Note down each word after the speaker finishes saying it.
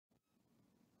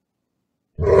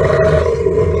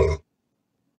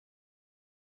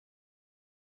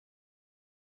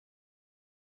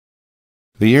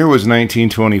The year was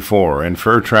 1924, and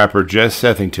fur trapper Jess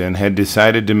Sethington had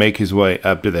decided to make his way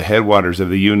up to the headwaters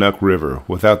of the Unuk River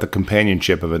without the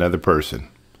companionship of another person.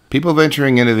 People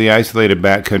venturing into the isolated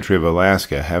backcountry of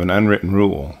Alaska have an unwritten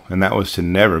rule, and that was to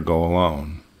never go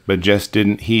alone. But Jess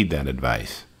didn't heed that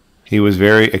advice. He was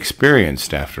very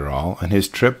experienced, after all, and his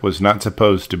trip was not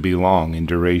supposed to be long in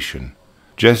duration.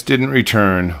 Jess didn't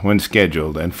return when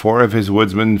scheduled, and 4 of his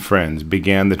woodsman friends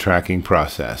began the tracking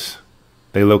process.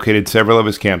 They located several of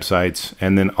his campsites,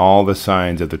 and then all the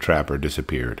signs of the trapper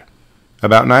disappeared.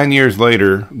 About 9 years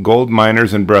later, gold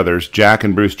miners and brothers Jack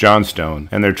and Bruce Johnstone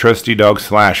and their trusty dog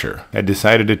Slasher had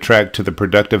decided to trek to the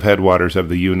productive headwaters of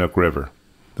the Unuk River.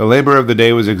 The labor of the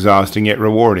day was exhausting yet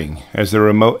rewarding, as the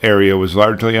remote area was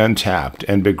largely untapped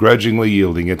and begrudgingly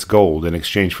yielding its gold in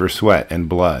exchange for sweat and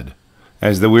blood.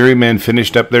 As the weary men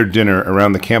finished up their dinner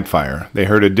around the campfire, they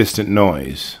heard a distant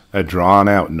noise, a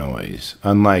drawn-out noise,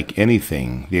 unlike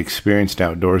anything the experienced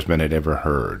outdoorsmen had ever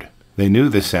heard. They knew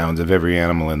the sounds of every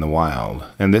animal in the wild,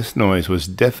 and this noise was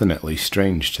definitely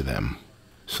strange to them.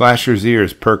 Slasher's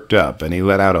ears perked up, and he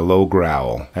let out a low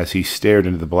growl as he stared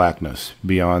into the blackness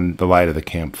beyond the light of the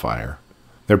campfire.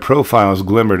 Their profiles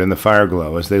glimmered in the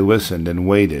fireglow as they listened and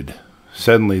waited.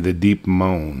 Suddenly the deep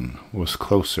moan was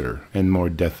closer and more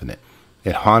definite.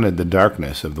 It haunted the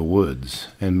darkness of the woods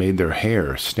and made their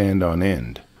hair stand on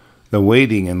end. The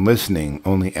waiting and listening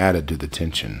only added to the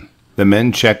tension. The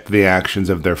men checked the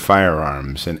actions of their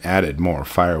firearms and added more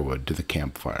firewood to the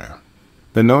campfire.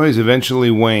 The noise eventually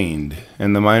waned,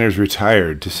 and the miners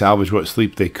retired to salvage what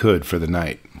sleep they could for the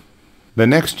night. The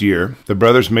next year, the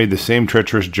brothers made the same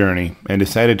treacherous journey and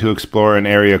decided to explore an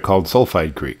area called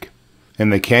Sulphide Creek. In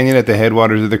the canyon at the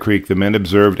headwaters of the creek, the men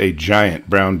observed a giant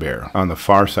brown bear on the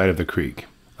far side of the creek.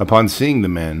 Upon seeing the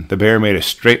men, the bear made a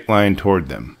straight line toward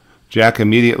them. Jack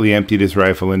immediately emptied his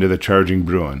rifle into the charging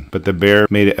Bruin, but the bear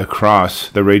made it across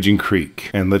the raging creek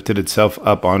and lifted itself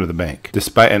up onto the bank,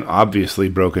 despite an obviously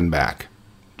broken back.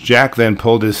 Jack then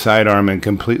pulled his sidearm and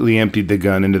completely emptied the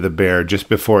gun into the bear just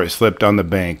before it slipped on the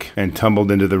bank and tumbled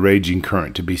into the raging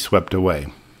current to be swept away.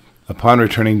 Upon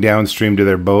returning downstream to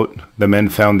their boat, the men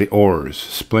found the oars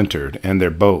splintered and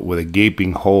their boat with a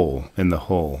gaping hole in the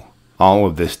hull. All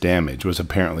of this damage was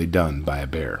apparently done by a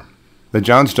bear. The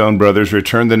Johnstone brothers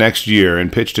returned the next year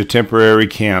and pitched a temporary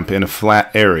camp in a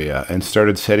flat area and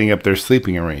started setting up their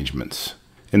sleeping arrangements.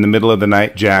 In the middle of the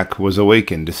night, Jack was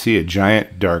awakened to see a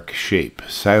giant dark shape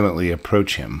silently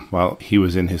approach him while he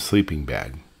was in his sleeping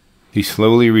bag. He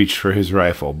slowly reached for his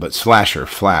rifle, but Slasher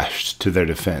flashed to their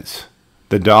defense.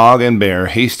 The dog and bear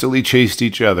hastily chased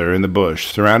each other in the bush,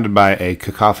 surrounded by a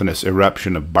cacophonous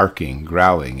eruption of barking,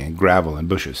 growling, and gravel and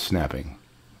bushes snapping.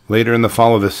 Later in the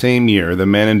fall of the same year, the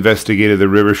men investigated the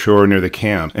river shore near the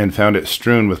camp and found it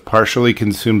strewn with partially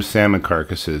consumed salmon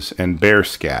carcasses and bear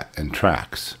scat and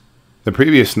tracks. The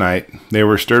previous night, they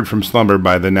were stirred from slumber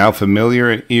by the now familiar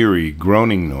and eerie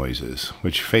groaning noises,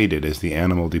 which faded as the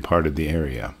animal departed the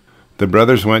area. The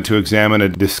brothers went to examine a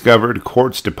discovered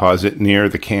quartz deposit near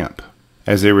the camp.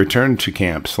 As they returned to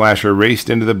camp, Slasher raced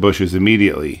into the bushes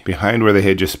immediately, behind where they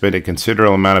had just spent a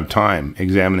considerable amount of time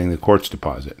examining the quartz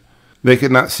deposit. They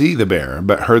could not see the bear,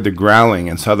 but heard the growling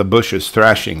and saw the bushes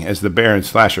thrashing as the bear and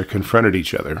Slasher confronted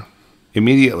each other.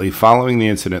 Immediately following the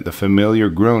incident, the familiar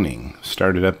groaning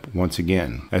started up once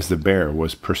again, as the bear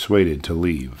was persuaded to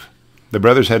leave. The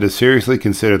brothers had to seriously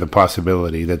consider the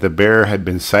possibility that the bear had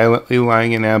been silently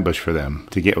lying in ambush for them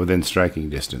to get within striking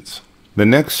distance. The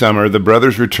next summer, the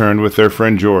brothers returned with their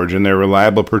friend George and their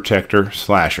reliable protector,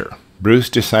 Slasher. Bruce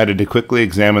decided to quickly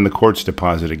examine the quartz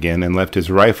deposit again and left his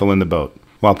rifle in the boat.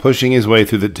 While pushing his way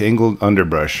through the tangled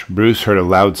underbrush, Bruce heard a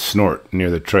loud snort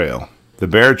near the trail. The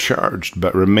bear charged,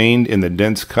 but remained in the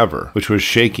dense cover, which was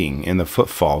shaking in the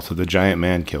footfalls of the giant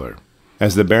man-killer.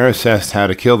 As the bear assessed how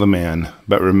to kill the man,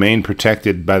 but remained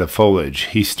protected by the foliage,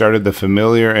 he started the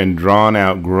familiar and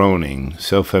drawn-out groaning,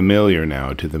 so familiar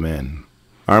now to the men.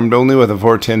 Armed only with a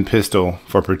 .410 pistol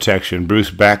for protection, Bruce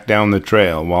backed down the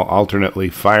trail while alternately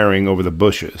firing over the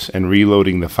bushes and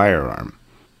reloading the firearm.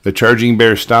 The charging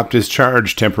bear stopped his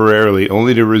charge temporarily,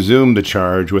 only to resume the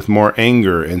charge with more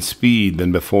anger and speed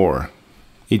than before.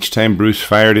 Each time Bruce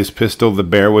fired his pistol, the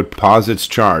bear would pause its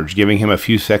charge, giving him a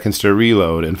few seconds to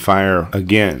reload and fire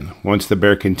again once the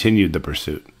bear continued the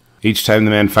pursuit. Each time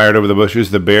the man fired over the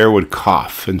bushes, the bear would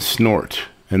cough and snort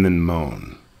and then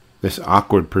moan. This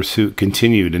awkward pursuit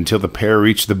continued until the pair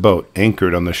reached the boat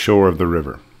anchored on the shore of the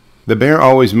river. The bear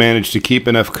always managed to keep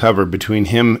enough cover between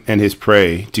him and his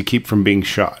prey to keep from being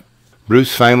shot.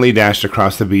 Bruce finally dashed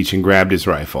across the beach and grabbed his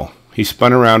rifle. He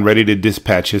spun around ready to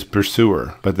dispatch his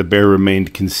pursuer, but the bear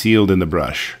remained concealed in the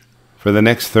brush. For the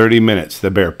next 30 minutes, the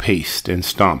bear paced and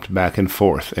stomped back and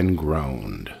forth and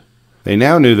groaned. They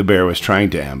now knew the bear was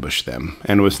trying to ambush them,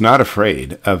 and was not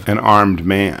afraid of an armed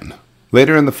man.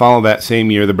 Later in the fall of that same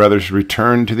year, the brothers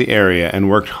returned to the area and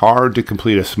worked hard to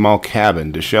complete a small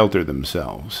cabin to shelter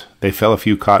themselves. They fell a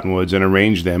few cottonwoods and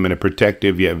arranged them in a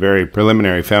protective yet very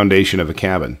preliminary foundation of a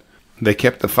cabin. They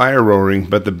kept the fire roaring,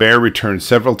 but the bear returned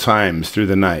several times through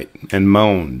the night and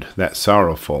moaned that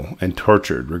sorrowful and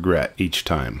tortured regret each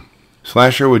time.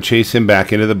 Slasher would chase him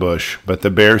back into the bush, but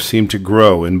the bear seemed to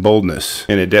grow in boldness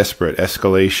in a desperate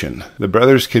escalation. The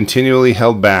brothers continually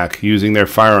held back, using their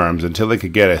firearms until they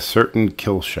could get a certain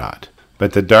kill shot,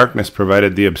 but the darkness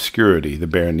provided the obscurity the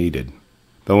bear needed.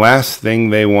 The last thing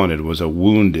they wanted was a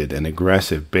wounded and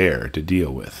aggressive bear to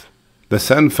deal with. The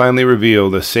sun finally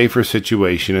revealed a safer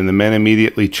situation, and the men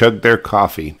immediately chugged their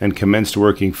coffee and commenced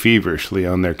working feverishly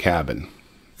on their cabin.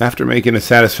 After making a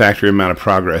satisfactory amount of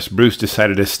progress, Bruce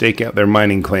decided to stake out their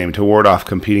mining claim to ward off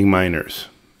competing miners.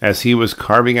 As he was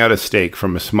carving out a stake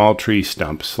from a small tree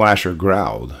stump, Slasher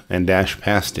growled and dashed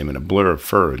past him in a blur of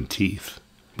fur and teeth.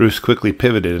 Bruce quickly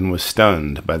pivoted and was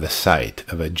stunned by the sight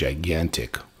of a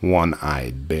gigantic,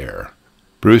 one-eyed bear.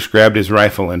 Bruce grabbed his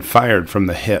rifle and fired from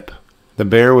the hip. The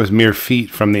bear was mere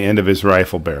feet from the end of his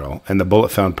rifle barrel, and the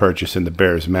bullet found purchase in the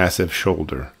bear's massive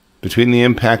shoulder. Between the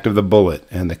impact of the bullet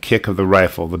and the kick of the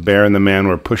rifle, the bear and the man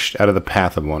were pushed out of the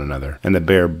path of one another, and the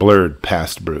bear blurred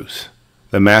past Bruce.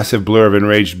 The massive blur of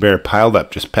enraged bear piled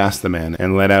up just past the man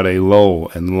and let out a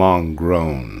low and long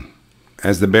groan.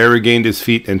 As the bear regained his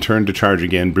feet and turned to charge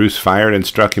again, Bruce fired and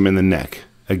struck him in the neck.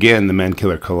 Again, the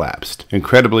man-killer collapsed.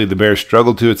 Incredibly, the bear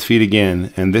struggled to its feet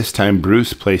again, and this time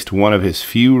Bruce placed one of his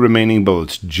few remaining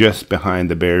bullets just behind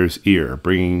the bear's ear,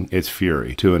 bringing its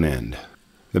fury to an end.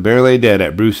 The bear lay dead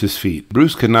at Bruce's feet.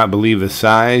 Bruce could not believe the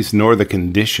size nor the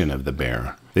condition of the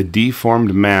bear. The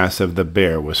deformed mass of the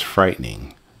bear was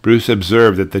frightening. Bruce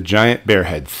observed that the giant bear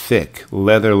had thick,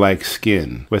 leather-like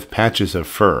skin with patches of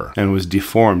fur and was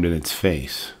deformed in its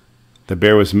face. The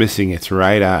bear was missing its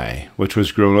right eye, which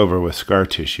was grown over with scar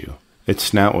tissue. Its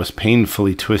snout was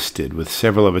painfully twisted, with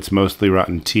several of its mostly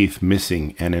rotten teeth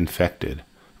missing and infected.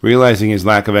 Realizing his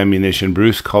lack of ammunition,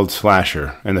 Bruce called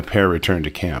Slasher, and the pair returned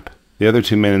to camp. The other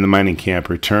two men in the mining camp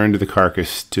returned to the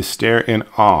carcass to stare in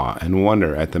awe and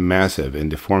wonder at the massive and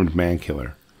deformed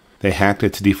man-killer. They hacked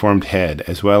its deformed head,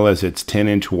 as well as its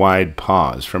 10-inch wide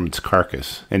paws, from its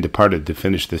carcass, and departed to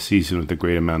finish the season with a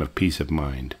great amount of peace of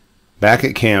mind. Back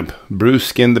at camp, Bruce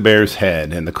skinned the bear's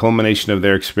head, and the culmination of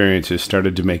their experiences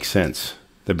started to make sense.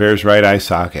 The bear's right eye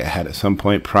socket had at some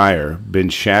point prior been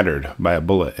shattered by a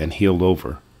bullet and healed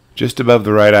over. Just above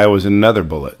the right eye was another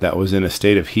bullet that was in a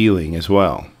state of healing as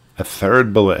well. A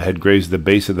third bullet had grazed the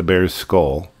base of the bear's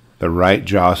skull, the right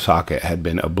jaw socket had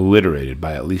been obliterated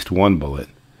by at least one bullet,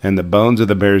 and the bones of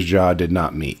the bear's jaw did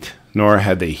not meet, nor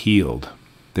had they healed.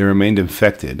 They remained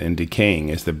infected and decaying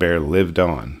as the bear lived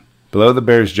on. Below the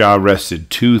bear's jaw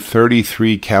rested two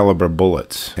 .33 caliber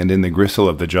bullets, and in the gristle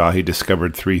of the jaw he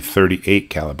discovered three .38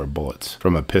 caliber bullets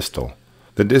from a pistol.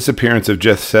 The disappearance of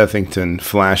Jess Sethington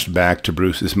flashed back to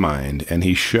Bruce's mind, and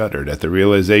he shuddered at the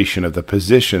realization of the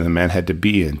position the man had to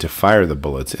be in to fire the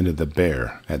bullets into the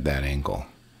bear at that angle.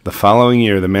 The following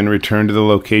year, the men returned to the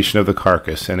location of the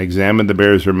carcass and examined the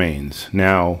bear's remains,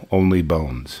 now only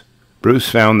bones. Bruce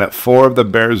found that 4 of the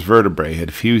bear's vertebrae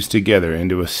had fused together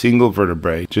into a single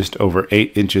vertebrae just over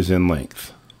 8 inches in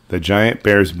length. The giant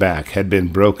bear's back had been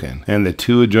broken, and the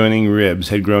 2 adjoining ribs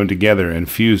had grown together and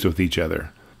fused with each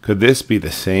other. Could this be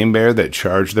the same bear that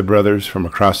charged the brothers from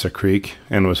across the creek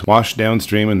and was washed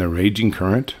downstream in the raging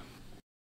current?